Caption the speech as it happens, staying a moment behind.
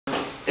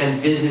then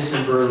business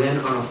in Berlin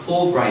on a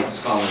Fulbright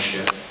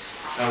scholarship,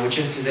 which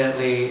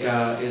incidentally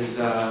he's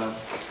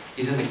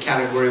in the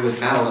category with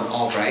Madeleine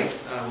Albright,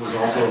 who was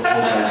also a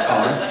Fulbright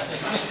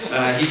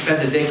scholar. He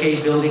spent a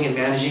decade building and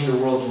managing the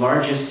world's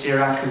largest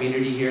CERAC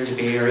community here in the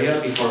Bay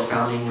Area before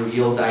founding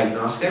Reveal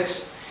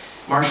Diagnostics.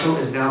 Marshall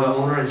is now the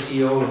owner and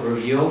CEO of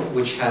Reveal,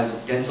 which has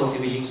dental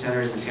imaging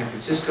centers in San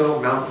Francisco,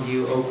 Mountain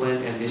View,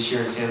 Oakland, and this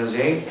year in San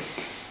Jose.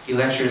 He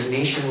lectures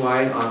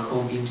nationwide on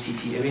cone beam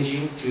CT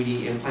imaging,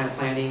 3D implant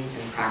planning,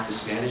 and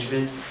practice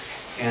management.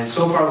 And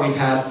so far we've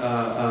had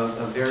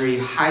a very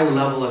high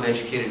level of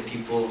educated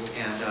people,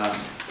 and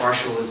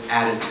Marshall has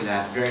added to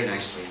that very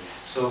nicely.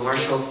 So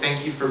Marshall,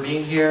 thank you for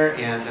being here,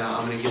 and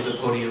I'm going to give the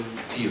podium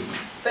to you.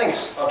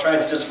 Thanks. I'll try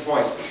to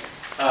disappoint.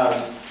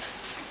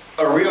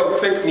 A real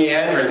quick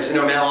meandering, because I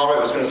know Matt Albright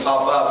was going to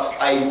pop up.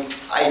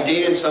 I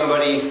dated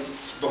somebody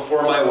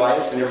before my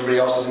wife, and everybody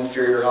else is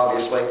inferior,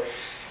 obviously.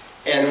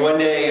 And one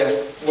day,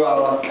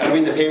 while I'm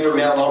reading the paper,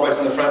 Matt Albright's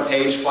on the front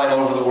page, flying all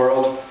over the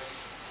world.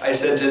 I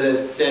said to the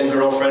then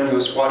girlfriend who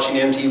was watching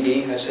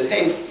MTV, I said,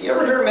 "Hey, you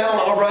ever heard of Madeline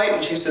Albright?"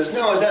 And she says,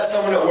 "No, is that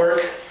someone at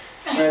work?"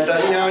 And I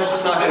thought, you know, it's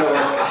just not going to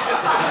work.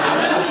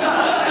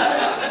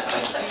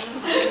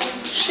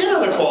 She had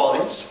other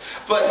qualities,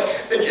 but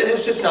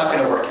it's just not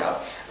going to work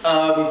out.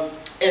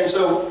 And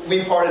so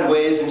we parted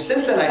ways, and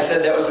since then I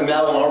said that was the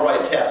Madeline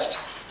Albright test.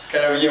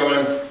 Kind of, you know, when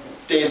I'm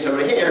dating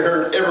somebody, "Hey,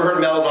 ever heard of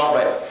Madeline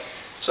Albright?"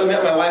 So I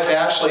met my wife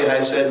Ashley, and I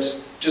said,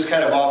 just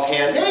kind of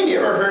offhand, "Hey, you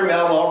ever heard of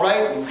Madeline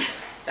Albright?" And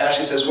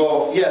Ashley says,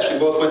 "Well, yes, we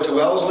both went to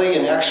Wellesley,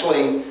 and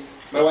actually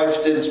my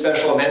wife did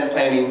special event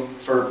planning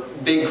for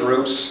big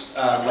groups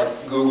like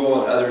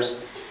Google and others."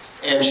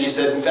 And she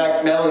said, "In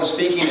fact, Madeline's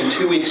speaking in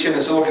 2 weeks here in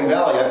the Silicon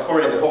Valley. I've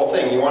coordinated the whole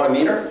thing. You want to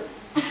meet her?"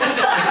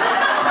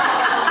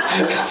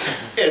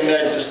 And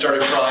I just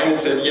started crying and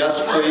said,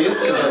 "Yes, please,"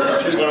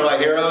 because she's one of my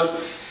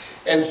heroes.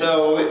 And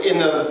so in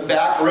the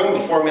back room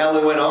before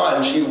Madeline went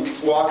on, she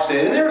walks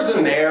in, and there was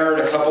the mayor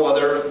and a couple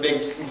other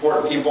big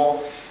important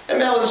people. And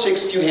Madeline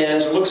shakes a few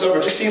hands and looks over,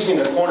 just sees me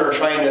in the corner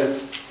trying to,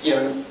 you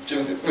know,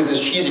 with this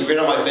cheesy grin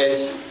on my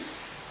face.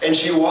 And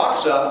she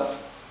walks up,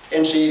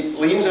 and she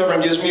leans over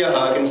and gives me a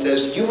hug and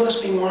says, "You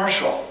must be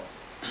Marshall.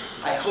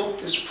 I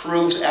hope this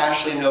proves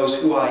Ashley knows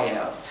who I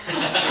am."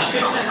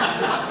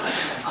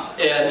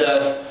 And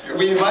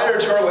we invited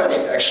her to our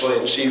wedding, actually,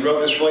 and she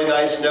wrote this really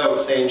nice note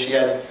saying she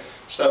had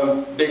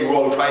some big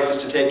world crisis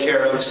to take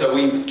care of, so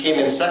we came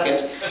in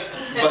second.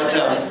 But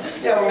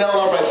yeah, I'm a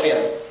Madeline Albright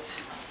fan.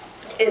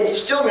 And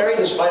still married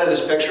in spite of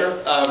this picture.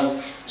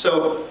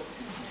 So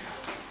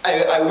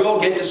I will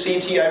get to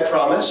CT, I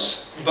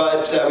promise.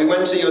 But we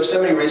went to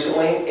Yosemite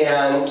recently,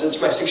 and it's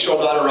my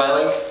 6-year-old daughter,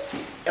 Riley.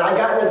 And I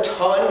got in a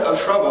ton of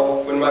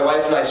trouble when my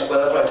wife and I split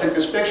up and I took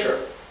this picture.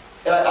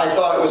 And I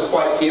thought it was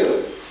quite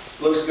cute.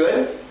 Looks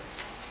good.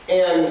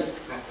 And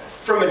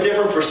from a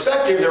different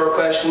perspective, there were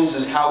questions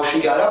as how she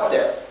got up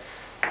there.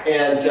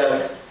 And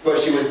what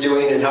she was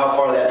doing and how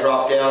far that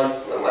dropped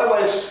down. My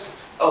wife's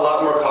a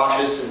lot more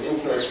cautious and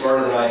infinitely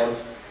smarter than I am.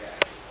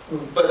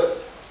 But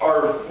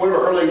one of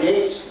our early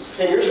dates,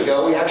 10 years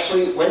ago, we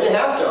actually went to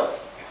Half Dome.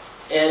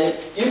 And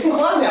you can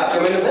climb Half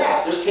Dome into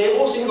that. There's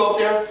cables, you can go up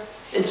there.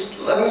 You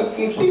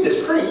can see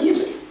this pretty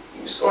easy.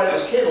 You just go right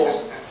those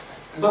cables.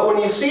 But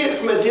when you see it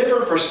from a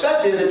different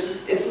perspective,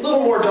 it's a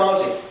little more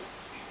daunting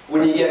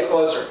when you get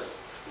closer.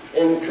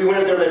 And we went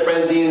up there with my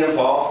friends Ian and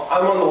Paul.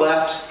 I'm on the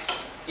left,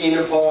 Ian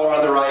and Paul are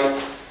on the right.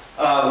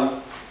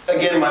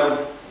 Again, my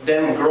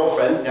then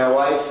girlfriend, now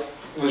wife,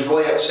 was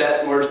really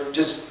upset, and we're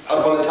just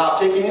up on the top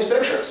taking these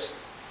pictures.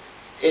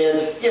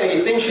 And you know,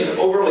 you think she's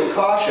overly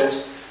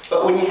cautious,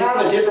 but when you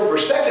have a different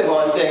perspective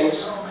on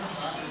things,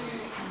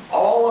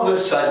 all of a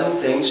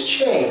sudden things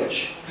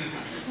change.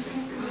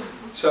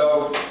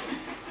 So,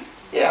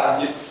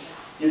 yeah,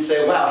 you'd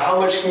say, wow, how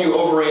much can you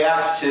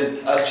overreact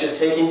to us just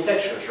taking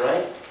pictures,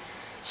 right?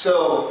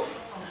 So,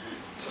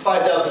 it's a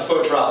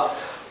 5,000-foot drop.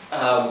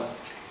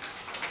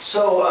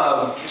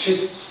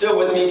 She's still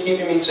with me,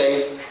 keeping me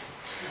safe.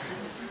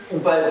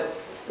 But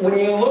when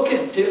you look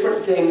at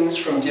different things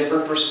from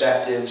different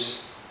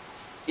perspectives,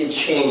 it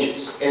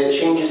changes, and it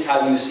changes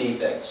how you see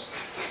things.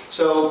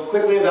 So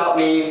quickly about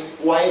me,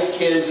 wife,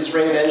 kids, as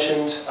Ray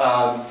mentioned,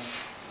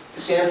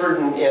 Stanford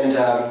and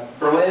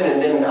Berlin,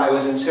 and then I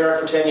was in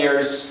CERAC for 10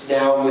 years,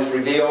 now I'm with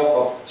Reveal,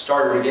 well,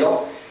 started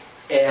Reveal.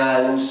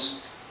 And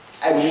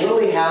I'm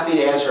really happy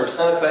to answer a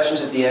ton of questions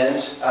at the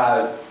end.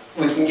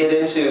 We can get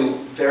into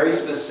very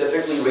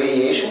specifically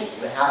radiation.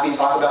 I'm happy to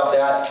talk about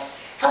that.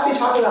 Happy to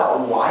talk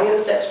about why it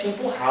affects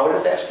people, how it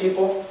affects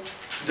people.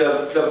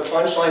 The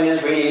punchline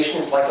is radiation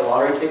is like a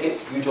lottery ticket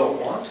you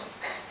don't want.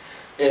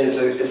 And it's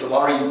a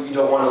lottery you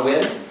don't want to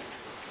win.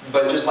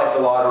 But just like the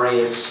lottery,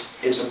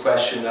 it's a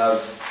question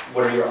of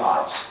what are your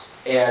odds.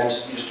 And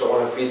you just don't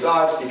want to increase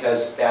odds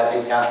because bad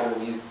things happen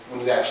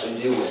when you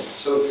actually do win.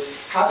 So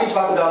happy to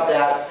talk about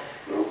that.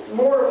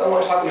 More, I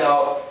want to talk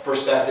about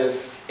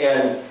perspective.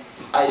 And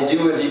I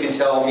do, as you can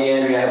tell, me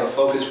and Andrea have a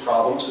focus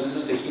problem, so this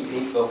is to keep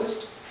me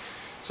focused.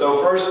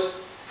 So first,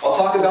 I'll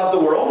talk about the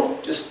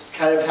world, just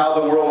kind of how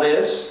the world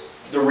is,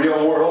 the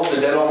real world,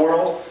 the dental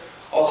world.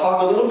 I'll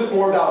talk a little bit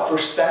more about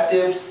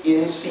perspective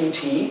in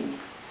CT,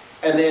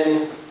 and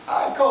then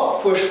I call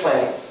it push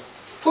planning.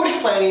 Push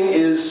planning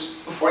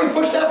is, before you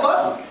push that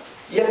button,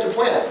 you have to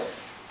plan it.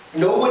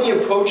 Nobody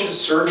approaches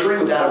surgery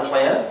without a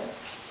plan,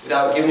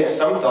 without giving it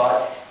some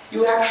thought.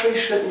 You actually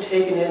shouldn't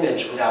take an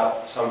image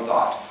without some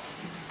thought.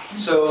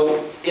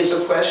 So it's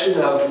a question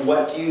of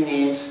what do you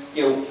need,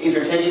 if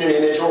you're taking an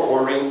image or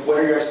ordering, what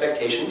are your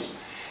expectations?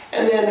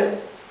 And then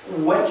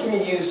what can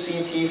you use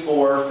CT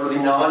for the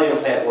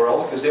non-implant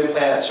world? Because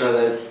implants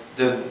are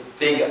the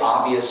big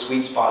obvious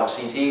sweet spot of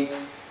CT.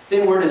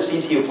 Then where does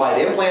CT apply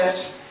to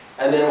implants?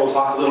 And then we'll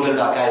talk a little bit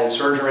about guided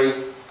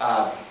surgery.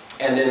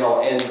 And then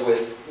I'll end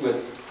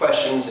with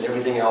questions and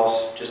everything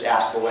else, just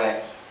ask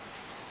away.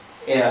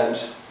 And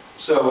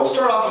so we'll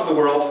start off with the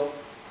world.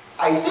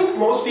 I think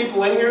most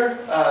people in here,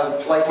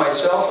 like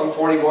myself, I'm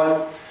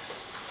 41,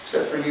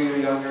 except for you, you're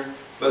younger.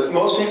 But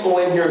most people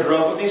in here grew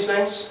up with these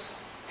things.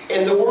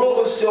 And the world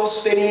was still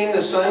spinning,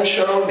 the sun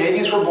shone,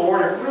 babies were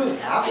born, everybody was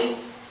happy.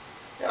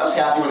 I was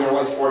happy when there were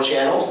only 4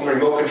 channels, and the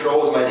remote control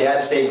was my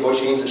dad saying, go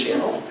change the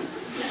channel.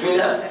 I mean,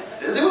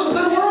 it was a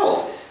good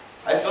world.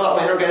 I filled out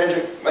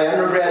my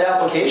undergrad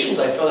applications,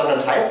 I filled out on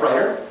a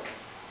typewriter.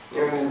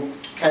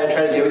 Kind of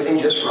tried to get everything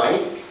just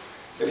right.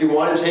 If you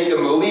wanted to take a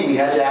movie, we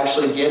had to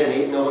actually get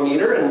an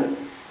 8mm, and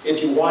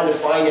if you wanted to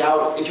find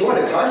out, if you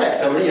wanted to contact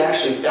somebody, you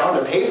actually found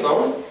a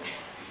payphone,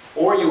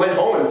 or you went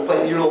home and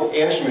played your little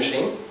answering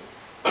machine.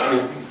 I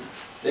mean,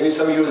 maybe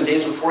some of you were the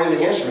days before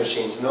even answering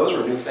machines, and those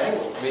were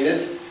newfangled. I mean,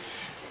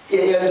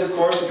 and of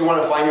course, if you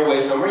want to find your way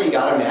somewhere, you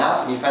got a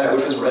map, and you found out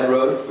which was red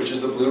road, which is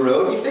the blue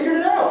road, and you figured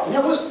it out. And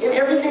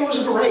everything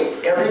was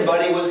great.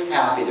 Everybody was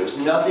happy. There was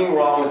nothing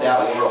wrong with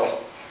that world.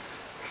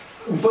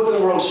 But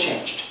the world's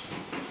changed.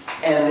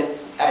 And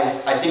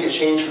I think it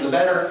changed for the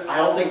better. I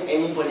don't think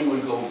anybody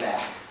would go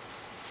back.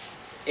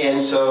 And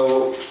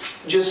so,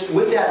 just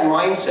with that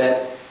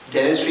mindset,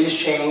 dentistry's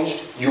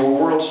changed, your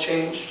world's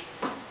changed.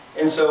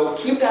 And so,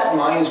 keep that in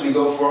mind as we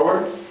go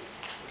forward.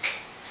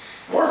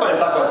 More fun to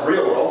talk about the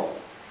real world.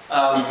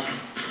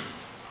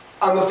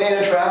 I'm a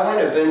fan of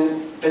traveling. I've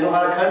been in a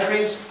lot of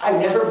countries. I've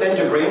never been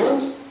to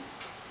Greenland.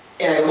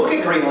 And I look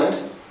at Greenland,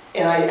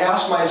 and I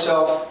ask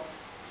myself,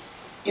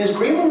 is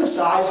Greenland the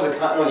size of the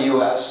continental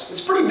U.S.?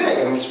 It's pretty big.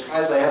 I'm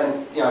surprised I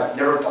haven't, I've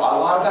never thought a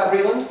lot about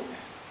Greenland.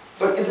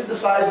 But is it the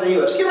size of the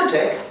U.S.? Give or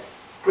take.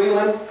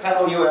 Greenland,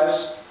 continental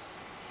U.S.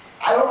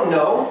 I don't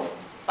know.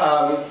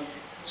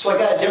 So I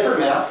got a different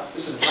map.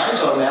 This is a time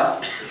zone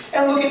map.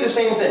 And look at the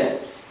same thing.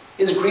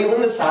 Is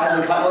Greenland the size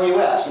of the continental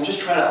U.S.? I'm just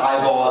trying to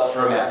eyeball it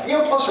for a map.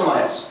 Plus or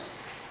minus.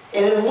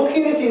 And in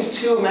looking at these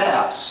two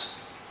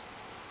maps,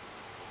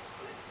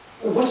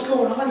 what's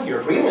going on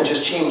here? Greenland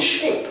just changed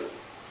shape.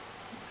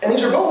 And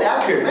these are both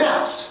accurate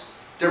maps.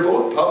 They're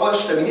both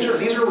published. I mean,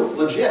 these are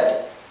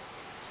legit.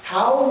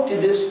 How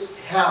did this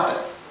happen?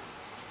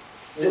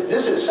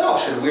 This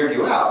itself should weird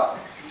you out.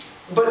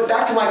 But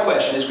back to my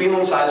question, is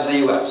Greenland the size of the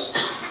U.S.?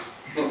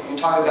 When you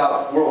talk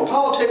about world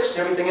politics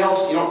and everything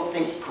else, you don't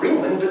think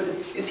Greenland, but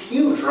it's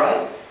huge,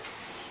 right?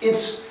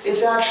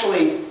 It's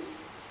actually,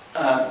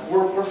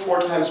 we're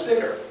 4 times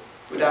bigger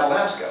without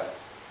Alaska.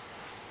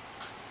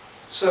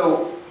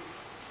 So,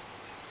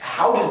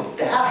 how did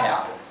that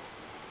happen?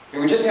 I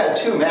mean, we just had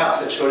 2 maps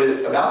that showed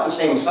it about the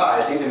same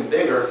size, even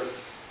bigger.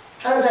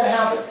 How did that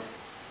happen?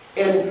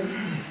 And,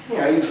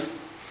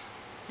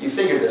 you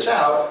figured this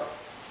out.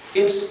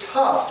 It's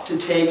tough to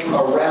take a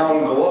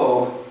round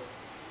globe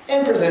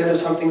and present it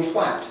as something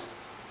flat.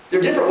 There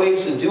are different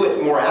ways to do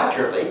it more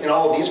accurately. In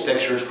all of these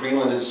pictures,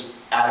 Greenland is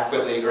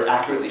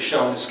accurately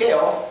shown to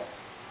scale.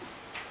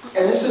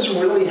 And this is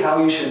really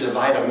how you should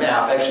divide a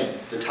map. Actually,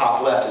 the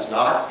top left is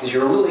not, because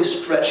you're really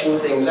stretching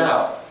things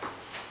out.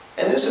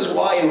 And this is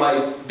why in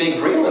my big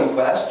Greenland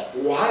quest,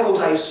 why was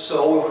I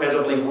so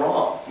incredibly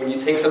wrong when you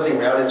take something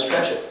round and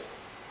stretch it?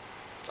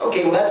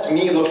 Okay, well that's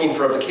me looking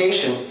for a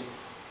vacation.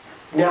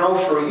 Now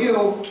for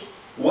you,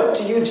 what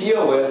do you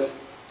deal with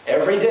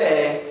every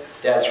day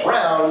that's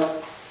round,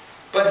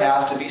 but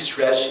has to be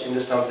stretched into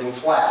something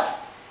flat?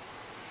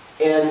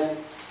 And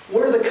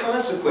what are the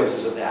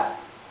consequences of that?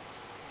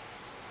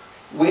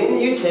 When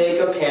you take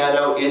a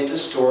pano, it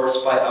distorts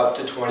by up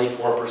to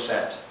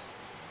 24%.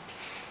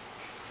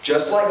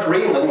 Just like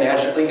Greenland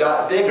magically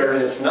got bigger,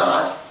 and it's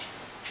not,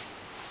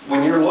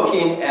 when you're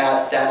looking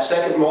at that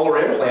second molar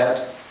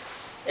implant,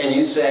 and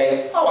you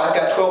say, oh, I've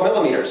got 12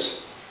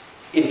 millimeters.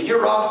 If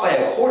you're off by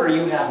a quarter,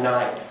 you have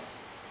 9.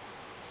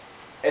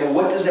 And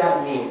what does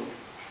that mean?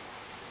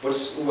 What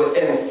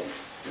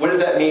does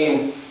that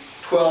mean,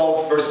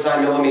 12 versus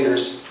 9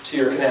 millimeters to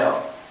your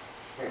canal?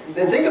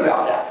 Then think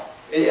about that.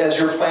 As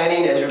you're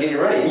planning, as you're getting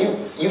ready,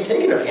 you've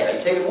taken a pan,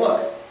 you've taken a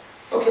look.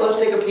 Okay, let's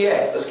take a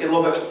PA. Let's get a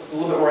little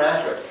bit more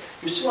accurate.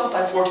 You're still up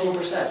by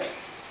 14%.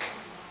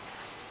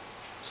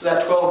 So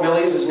that 12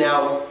 millis is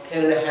now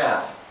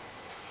 10.5.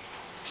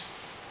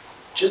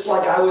 Just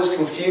like I was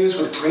confused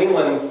with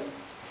Greenland,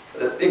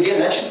 again,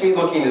 that's just me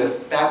looking to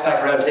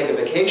backpack around and take a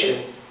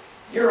vacation.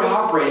 You're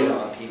operating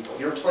on people.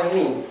 You're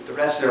planning the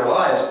rest of their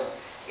lives.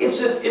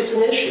 it's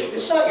an issue.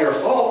 It's not your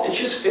fault, it's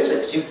just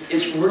physics.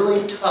 It's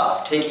really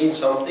tough taking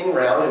something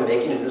round and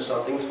making it into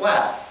something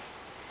flat,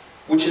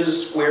 which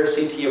is where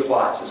CT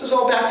applies. This is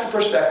all back to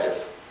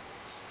perspective.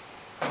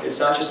 It's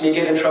not just me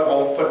getting in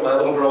trouble putting my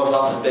little girl on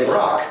top of a big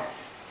rock.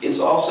 It's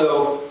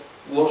also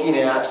looking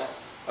at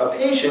a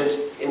patient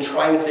and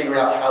trying to figure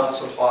out how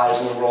this applies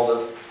in the world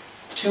of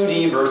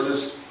 2D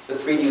versus the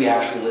 3D we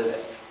actually live in.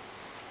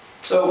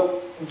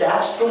 So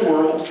that's the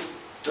world,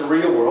 the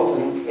real world.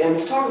 And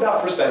to talk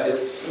about perspective,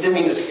 I didn't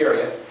mean to scare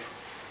you.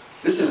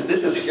 This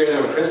is scarier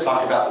than when Chris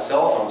talked about the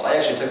cell phones. I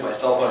actually took my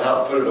cell phone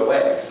out and put it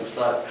away because it's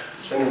not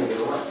sending me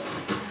away.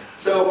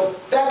 So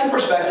back to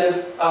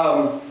perspective.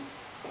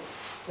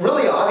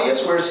 Really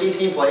obvious where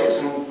CT plays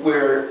and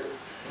where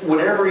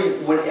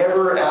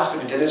whatever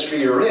aspect of dentistry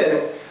you're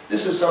in,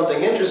 this is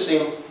something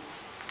interesting.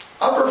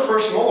 Upper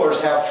first molars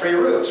have 3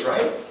 roots,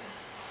 right?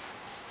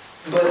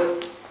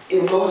 But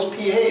in most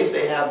PAs,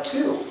 they have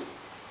 2.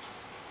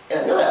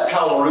 And I know that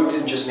palatal root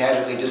didn't just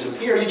magically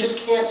disappear, you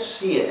just can't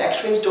see it.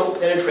 X-rays don't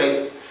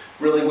penetrate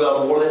really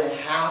well more than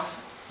 1/2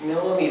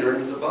 millimeter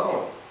into the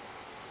bone.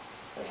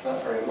 That's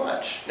not very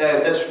much. Now,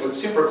 that's with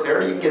super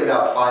clarity, you can get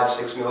about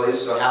 5-6 millis,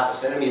 so 1/2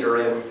 centimeter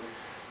in,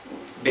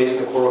 based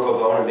on the coracoid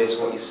bone and based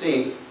on what you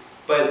see.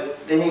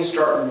 But then you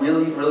start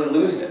really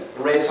losing it.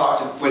 When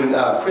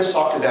Chris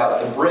talked about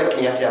the brick,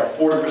 and you have to have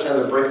 40%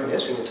 of the brick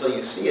missing until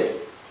you see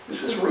it.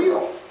 This is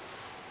real.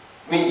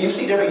 I mean, you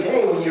see it every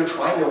day when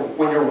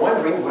you're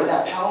wondering where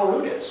that palatal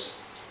root is.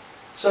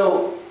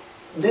 So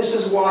this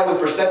is why, with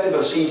perspective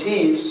of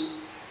CTs,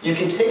 you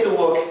can take a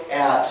look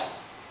at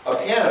a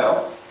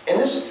pano, and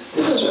this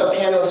is a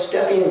pano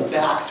stepping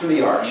back through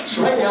the arch.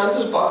 So right now, this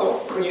is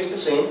buccal, we're used to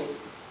seeing.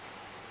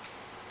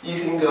 You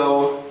can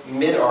go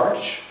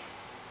mid-arch,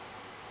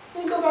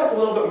 and you go back a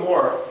little bit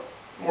more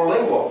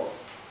lingual.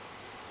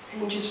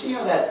 And you see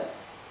how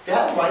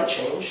that might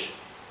change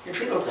your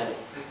treatment planning,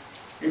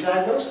 your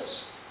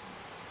diagnosis.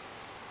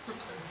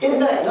 It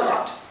might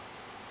not,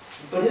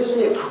 but isn't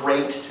it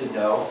great to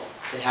know,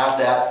 to have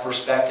that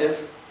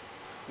perspective?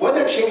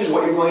 Whether it changes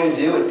what you're going to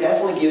do, it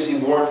definitely gives you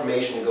more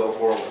information to go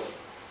forward.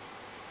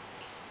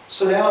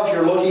 So now if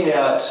you're looking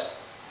at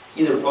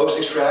either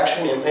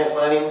post-extraction, implant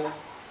planning,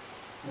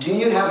 do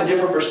you have a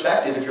different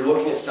perspective if you're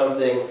looking at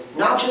something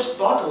not just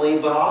buccally,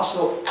 but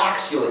also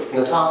axially from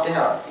the top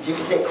down? If you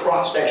can take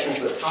cross-sections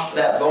from the top of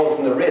that bone,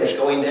 from the ridge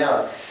going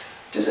down,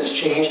 does this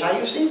change how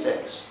you see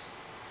things?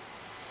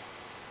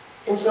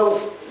 And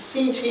so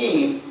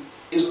CT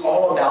is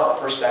all about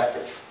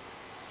perspective.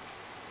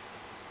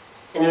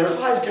 And it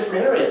applies to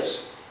different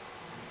areas.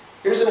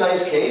 Here's a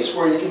nice case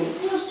where you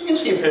can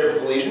see a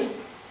pericardial lesion.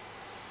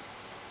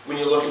 When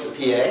you look at the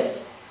PA,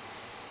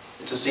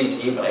 it's a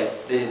CT, but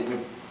we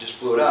just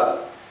blew it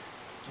up.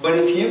 But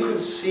if you could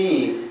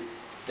see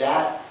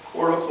that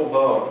cortical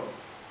bone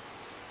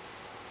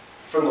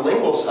from the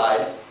lingual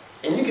side,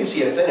 and you can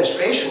see a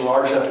fenestration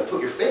large enough to put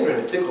your finger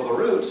in and tickle the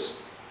roots,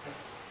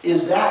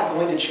 is that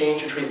going to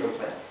change your treatment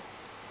plan?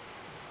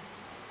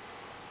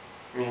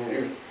 I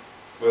mean,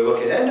 we're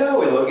looking at endo,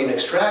 we're looking at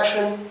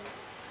extraction, we're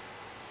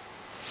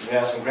going to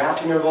have some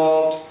grafting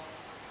involved.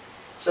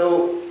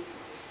 So,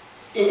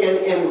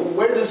 and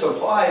where this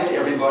applies to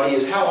everybody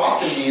is how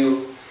often do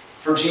you,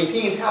 for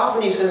GPs, how often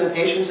do you send the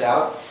patients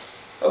out?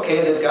 Okay,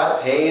 they've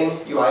got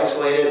pain, you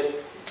isolate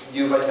it,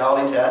 do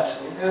vitality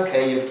tests.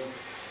 Okay, you're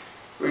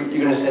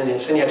going to send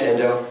you out to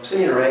endo,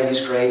 send you to Ray,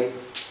 he's great.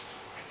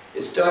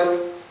 It's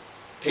done.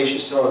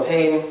 Patient's still in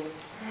pain.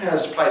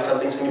 There's probably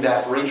something, send you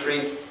back for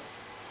retreat.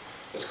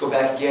 Let's go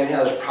back again.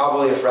 There's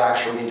probably a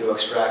fracture, we need to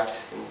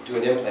extract and do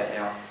an implant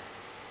now.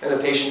 And the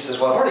patient says,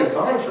 well, I've already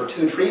gone for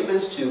 2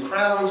 treatments, 2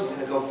 crowns, I'm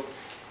going to go,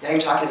 now you're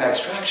talking about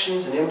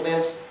extractions and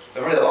implants.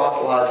 I've already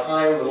lost a lot of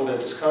time, a little bit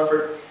of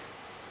discomfort.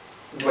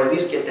 Do I at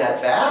least get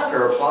that back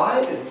or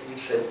applied? And you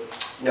said,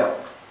 no.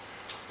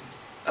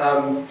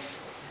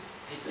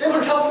 It's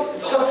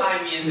tough. Don't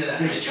tie me into that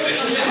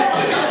situation,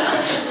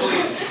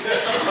 please.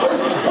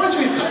 Once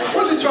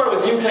we started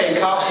with you paying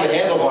cops in the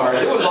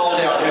handlebars, it was all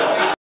downhill.